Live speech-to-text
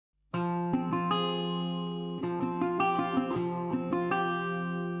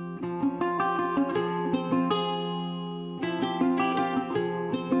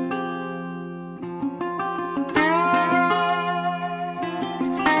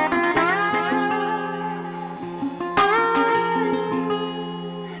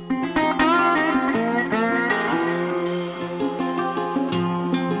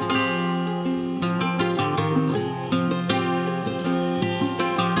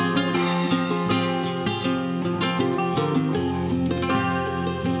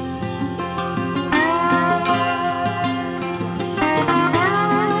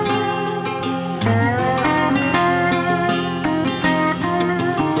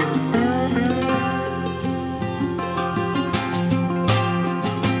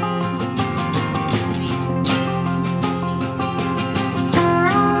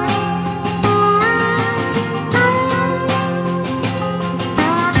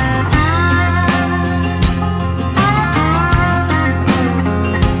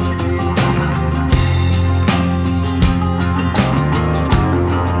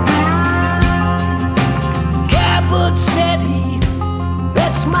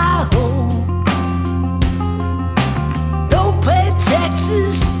lost my home. Don't pay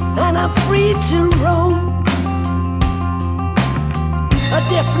taxes and I'm free to roam. A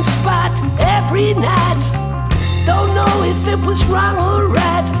different spot every night. Don't know if it was wrong or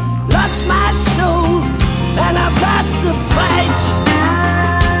right. Lost my soul and I've lost the fight.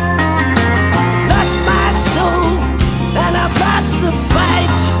 Lost my soul and I've lost the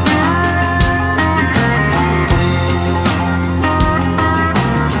fight.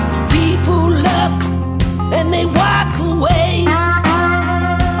 People look and they walk away.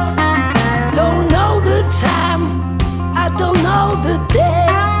 Don't know the time, I don't know the day.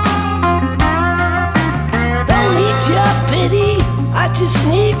 Don't need your pity, I just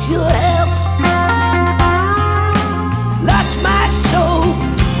need your help. Lost my soul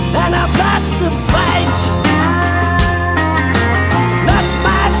and I've lost the fight. Lost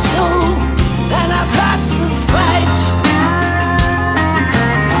my soul and I've lost the fight.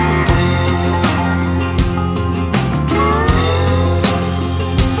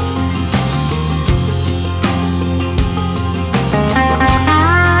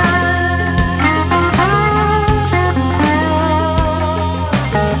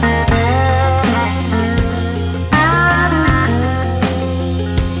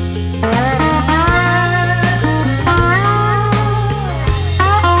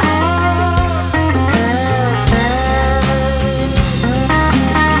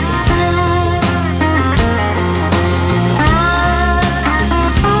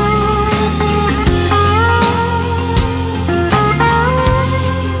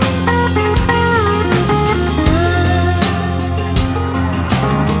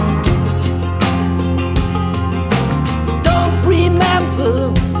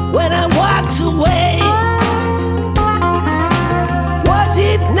 When I walked away, was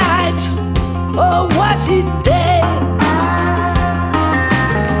it night or was it day?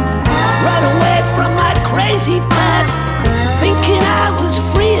 Run away from my crazy past.